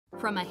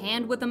From a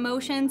hand with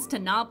emotions to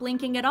not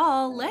blinking at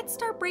all, let's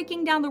start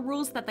breaking down the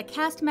rules that the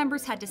cast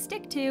members had to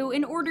stick to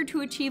in order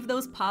to achieve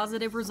those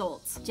positive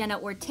results. Jenna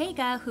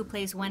Ortega, who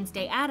plays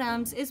Wednesday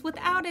Addams, is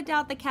without a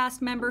doubt the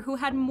cast member who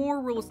had more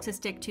rules to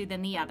stick to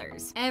than the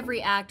others.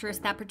 Every actress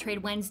that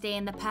portrayed Wednesday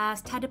in the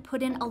past had to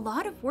put in a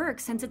lot of work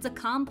since it's a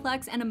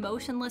complex and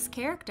emotionless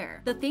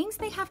character. The things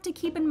they have to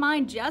keep in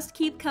mind just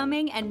keep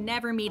coming and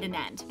never meet an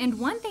end. And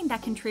one thing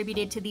that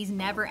contributed to these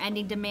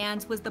never-ending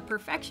demands was the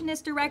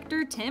perfectionist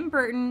director Tim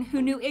Burton,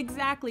 who knew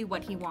exactly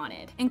what he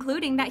wanted,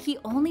 including that he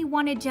only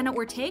wanted Jenna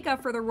Ortega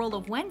for the role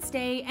of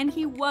Wednesday and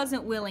he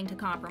wasn't willing to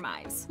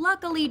compromise.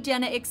 Luckily,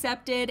 Jenna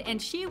accepted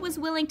and she was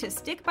willing to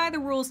stick by the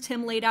rules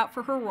Tim laid out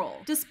for her role.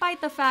 Despite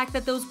the fact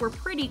that those were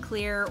pretty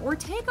clear,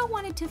 Ortega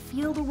wanted to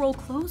feel the role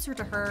closer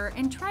to her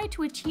and try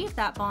to achieve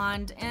that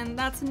bond, and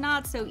that's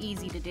not so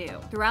easy to do.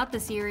 Throughout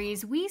the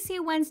series, we see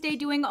Wednesday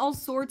doing all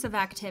sorts of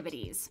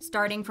activities.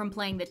 Starting from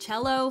playing the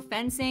cello,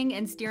 fencing,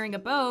 and steering a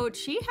boat,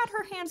 she had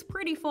her hands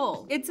pretty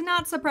full. It's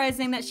not surprising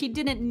that she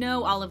didn't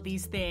know all of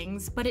these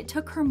things, but it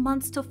took her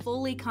months to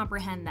fully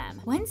comprehend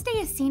them. Wednesday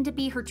is seen to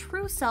be her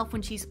true self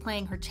when she's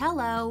playing her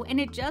cello, and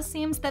it just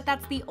seems that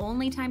that's the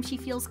only time she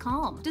feels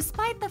calm.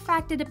 Despite the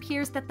fact it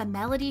appears that the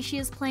melody she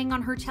is playing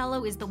on her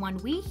cello is the one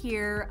we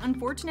hear,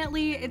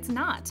 unfortunately, it's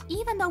not.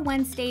 Even though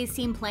Wednesday is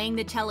seen playing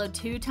the cello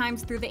 2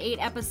 times through the 8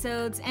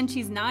 episodes, and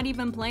she's not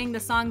even playing the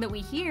song that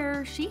we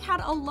hear, she had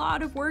a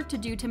lot of work to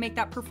do to make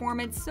that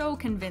performance so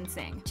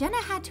convincing.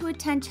 Jenna had to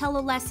attend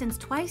cello lessons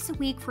twice a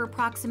week for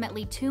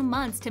approximately 2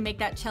 months to make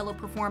that cello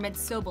performance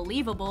so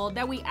believable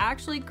that we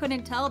actually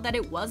couldn't tell that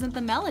it wasn't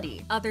the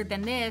melody. Other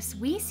than this,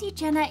 we see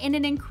Jenna in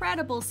an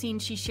incredible scene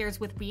she shares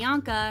with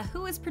Bianca,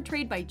 who is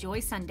portrayed by Joy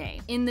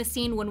Sunday. In the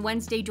scene when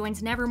Wednesday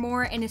joins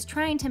Nevermore and is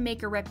trying to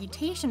make a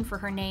reputation for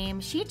her name,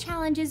 she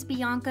challenges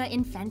Bianca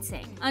in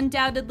fencing.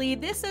 Undoubtedly,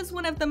 this is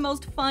one of the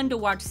most fun to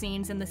watch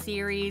scenes in the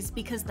series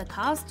because the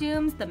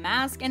costumes, the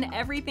mask, and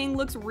everything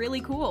looks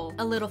really cool.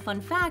 A little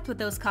fun fact with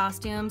those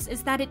costumes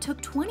is that it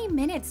took 20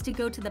 minutes to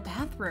go to the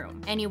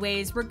bathroom.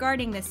 Anyways,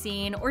 regarding the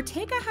scene,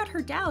 Ortega had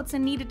her doubts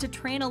and needed to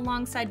train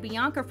alongside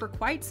Bianca for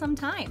quite some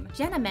time.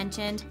 Jenna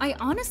mentioned, "I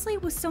honestly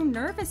was so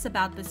nervous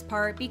about this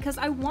part because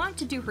I want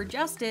to do her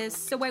justice,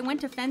 so I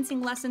went to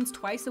fencing lessons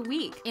twice a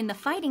week. In the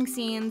fighting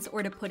scenes,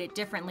 or to put it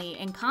differently,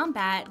 in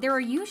combat, there are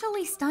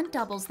usually stunt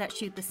doubles that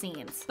shoot the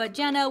scenes." But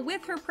Jenna,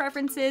 with her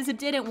preferences,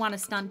 didn't want a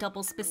stunt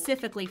double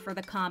specifically for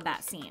the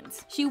combat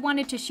scenes. She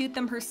wanted to shoot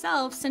them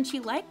herself since she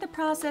liked the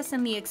process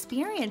and the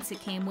experience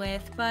it came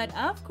with, but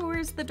of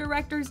course the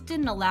directors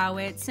didn't allow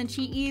it since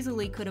she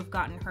easily could have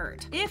gotten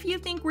hurt. If you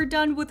think we're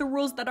done with the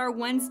rules that our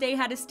Wednesday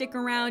had to stick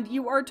around,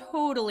 you are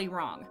totally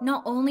wrong.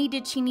 Not only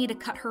did she need to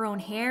cut her own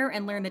hair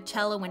and learn the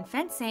cello and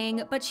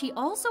fencing, but she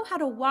also had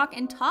to walk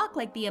and talk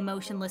like the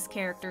emotionless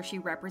character she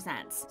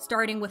represents.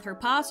 Starting with her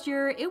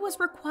posture, it was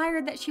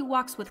required that she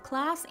walks with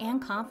class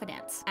and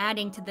confidence.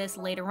 Adding to this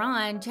later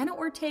on, Jenna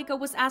Ortega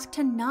was asked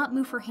to not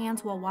move her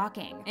hands while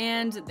walking.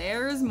 And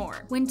there's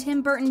more. When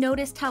Tim Burton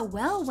noticed how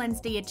well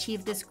Wednesday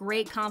achieved this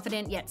great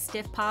confident yet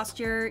stiff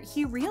posture,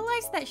 he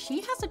realized that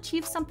she has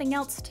achieved something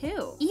else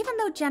too. Even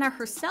though Jenna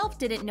herself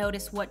didn't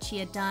notice what she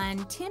had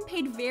done, Tim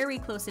paid very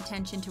close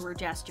attention to her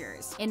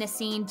gestures. In a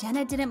scene,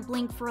 Jenna didn't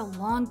blink for a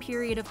long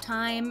period of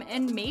time,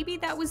 and maybe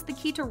that was the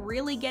key to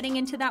really getting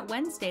into that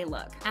Wednesday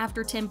look.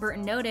 After Tim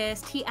Burton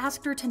noticed, he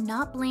asked her to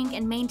not blink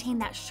and maintain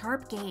that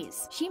sharp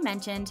gaze. She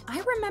mentioned,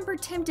 "I remember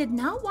Tim did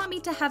not want me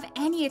to have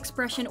any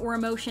expression or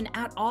emotion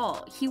at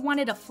all. He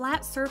wanted a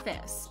flat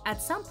surface.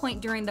 At some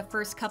point during the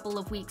first couple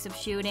of weeks of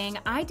shooting,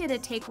 I did a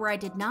take where I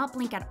did not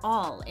blink at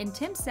all, and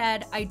Tim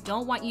said, 'I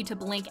don't want you to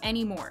blink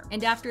anymore.'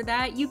 And after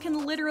that, you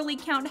can literally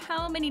count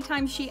how many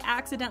times she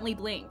accidentally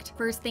blinked.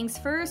 First things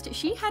first,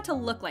 she had to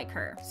look like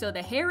her, so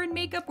the hair and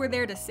makeup were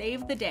there to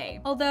save the day.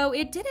 Although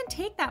it didn't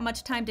take that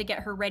much time to get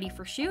her ready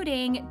for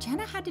shooting,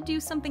 Jenna had to do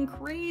something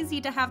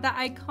crazy to have that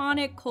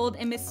iconic, cold,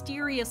 and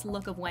mysterious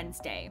look of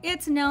Wednesday.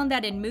 It's known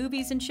that in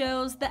movies and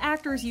shows, the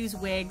actors use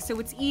wigs, so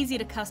it's easy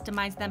to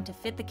customize them to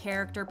fit the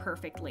character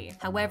perfectly.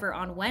 However,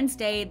 on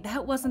Wednesday,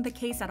 that wasn't the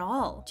case at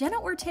all. Jenna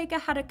Ortega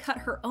had to cut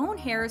her own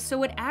hair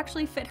so it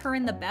actually fit her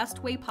in the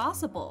best way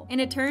possible.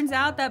 And it turns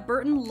out that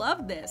Burton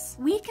loved this.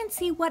 We can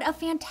see what a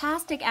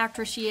fantastic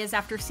actress she is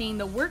after seeing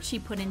the work she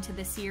put into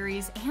the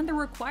series and the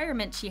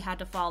requirements she had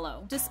to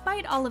follow.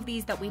 Despite all of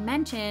these that we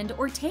mentioned,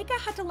 Ortega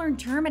had to learn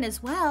German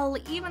as well,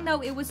 even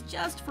though it was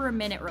just for a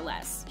minute or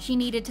less. She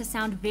needed to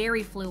sound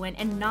very fluent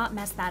and not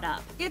mess that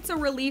up. It's a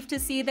relief to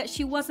see that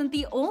she wasn't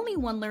the only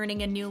one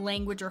learning a new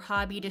language or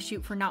hobby to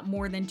shoot for not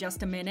more than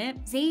just a minute.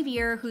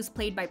 Xavier, who's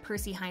played by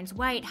Percy Hines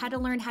White, had to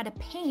learn how to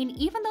paint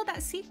even though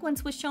that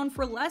sequence was shown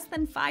for less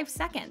than 5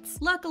 seconds.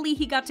 Luckily,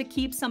 he got to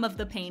keep some of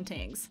the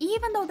paintings.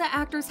 Even though the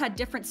actors had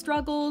different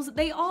struggles,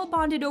 they all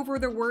bonded over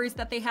the worries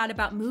that they had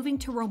about moving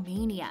to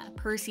Romania.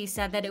 Percy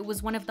said that it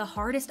was one of the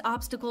hardest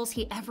obstacles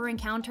he ever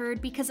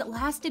encountered because it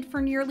lasted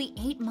for nearly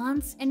 8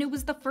 months, and it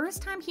was the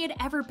first time he had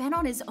ever been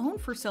on his own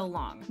for so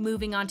long.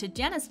 Moving on to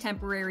Jenna's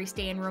temporary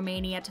stay in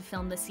Romania to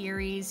film the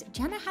series,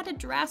 Jenna had to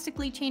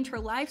drastically change her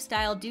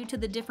lifestyle due to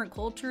the different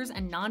cultures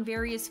and non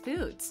various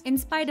foods. In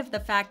spite of the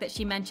fact that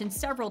she mentioned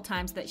several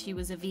times that she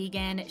was a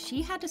vegan,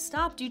 she had to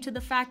stop due to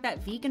the fact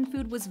that vegan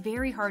food was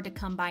very hard to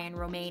come by in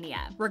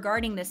Romania.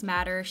 Regarding this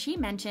matter, she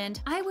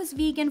mentioned, "I was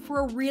vegan for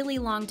a really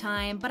long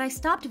time, but I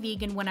stopped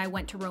vegan when I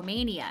went to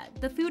Romania.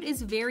 The food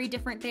is very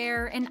different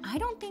there, and I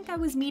don't think I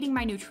was meeting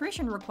my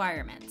nutrition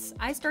requirements.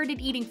 I started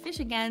eating fish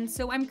again,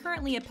 so I'm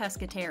currently a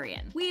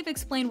pescatarian." We've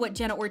explained what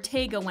Jenna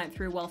Ortega went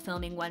through while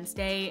filming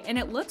Wednesday, and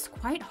it looks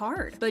quite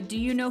hard. But do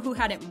you know who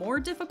had it more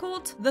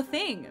difficult? The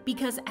Thing.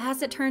 Because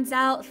as it turns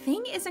out,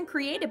 Thing isn't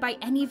created by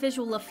any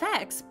visual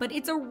effects, but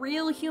it's a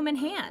real human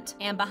hand.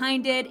 And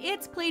behind it,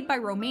 it's played by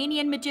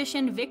Romanian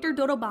magician Victor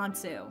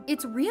Dodobansu.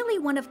 It's really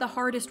one of the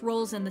hardest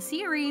roles in the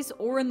series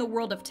or in the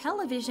world of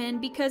television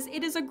because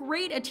it is a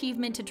great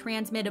achievement to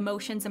transmit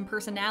emotions and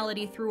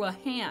personality through a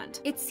hand.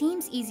 It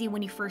seems easy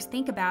when you first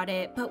think about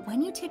it, but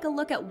when you take a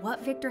look at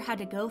what Victor had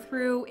to go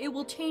through, it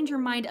will change your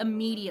mind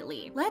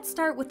immediately. Let's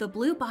start with the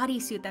blue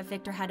bodysuit that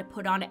Victor had to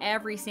put on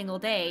every single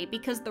day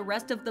because the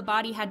rest of the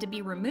body had to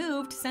be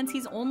removed since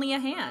he's only a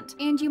hand.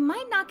 And you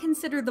might not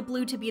consider the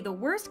blue to be the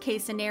worst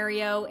case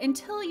scenario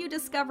until you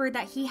discover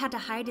that he had to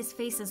hide his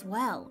face as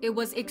well. It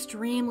was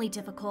extremely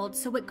difficult,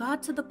 so it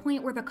got to the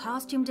point where the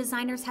costume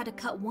designers had to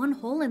cut one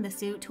hole in the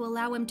suit to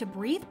allow him to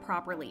breathe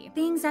properly.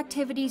 Thing's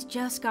activities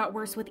just got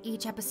worse with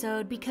each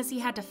episode because he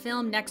had to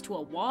film next to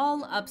a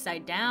wall,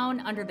 upside down,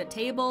 under the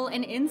table,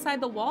 and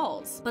inside the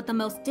walls. But the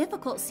most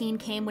difficult scene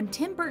came when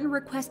Tim Burton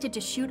requested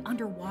to shoot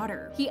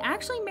underwater. He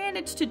actually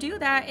managed to do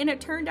that, and it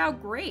turned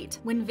out great.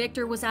 When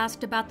Victor was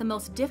asked about the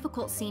most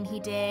difficult scene he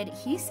did,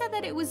 he said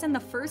that it was in the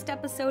first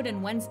episode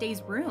in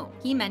Wednesday's room.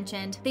 He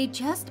mentioned, "They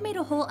just made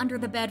a hole under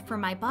the bed for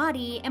my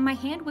body, and my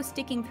hand was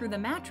sticking through the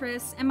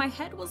mattress, and my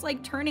head was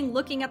like turning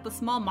looking at the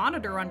small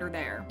monitor under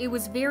there. It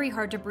was very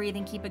hard to breathe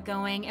and keep it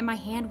going, and my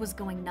hand was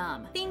going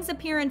numb." Thing's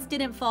appearance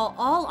didn't fall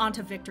all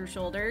onto Victor's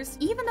shoulders.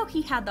 Even though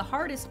he had the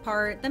hardest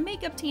part, the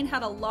makeup team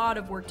had a lot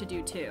of work to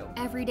do too.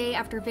 Every day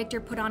after Victor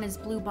put on his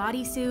blue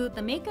bodysuit,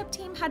 the makeup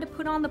team had to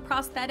put on the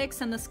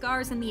prosthetics and the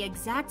scars in the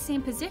exact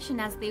same position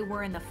as they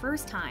were in the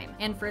first time.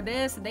 And for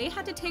this, they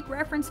had to take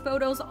reference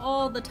photos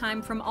all the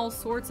time from all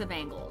sorts of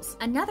angles.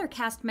 Another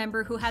cast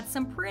member who had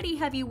some pretty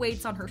heavy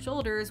weights on her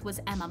shoulders was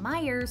Emma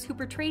Myers, who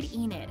portrayed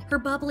Enid. Her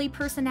bubbly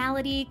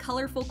personality,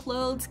 colorful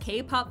clothes,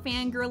 K-pop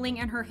fangirling,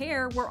 and her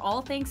hair were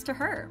all thanks to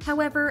her.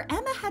 However,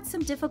 Emma had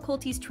some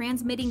difficulties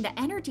transmitting the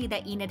energy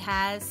that Enid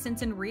has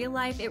since in real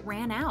life it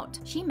ran out.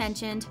 She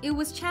mentioned, "It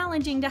was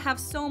challenging to have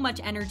so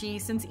much energy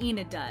since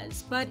Enid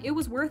does, but it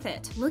was worth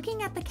it."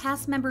 Looking at the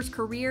cast members'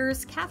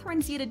 careers,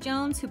 Catherine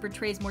Zeta-Jones, who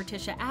portrays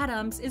Morticia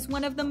Addams, is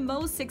one of the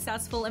most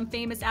successful and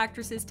famous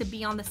actresses to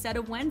be on the set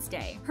of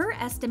Wednesday. Her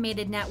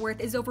estimated net worth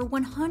is over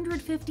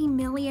 $150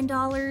 million,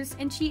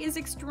 and she is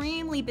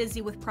extremely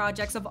busy with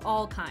projects of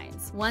all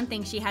kinds. One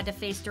thing she had to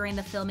face during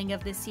the filming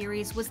of this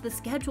series was the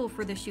schedule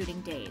for the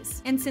shooting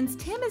days. And since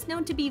Tim is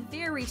known to be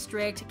very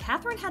strict,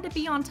 Catherine had to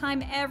be on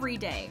time every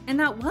day. And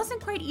that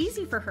wasn't quite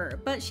easy for her,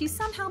 but she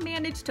somehow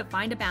managed to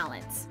find a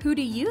balance. Who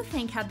do you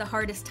think had the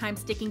hardest time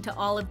sticking to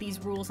all of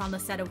these rules on the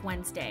set of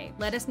Wednesday?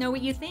 Let us know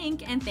what you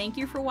think, and thank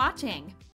you for watching.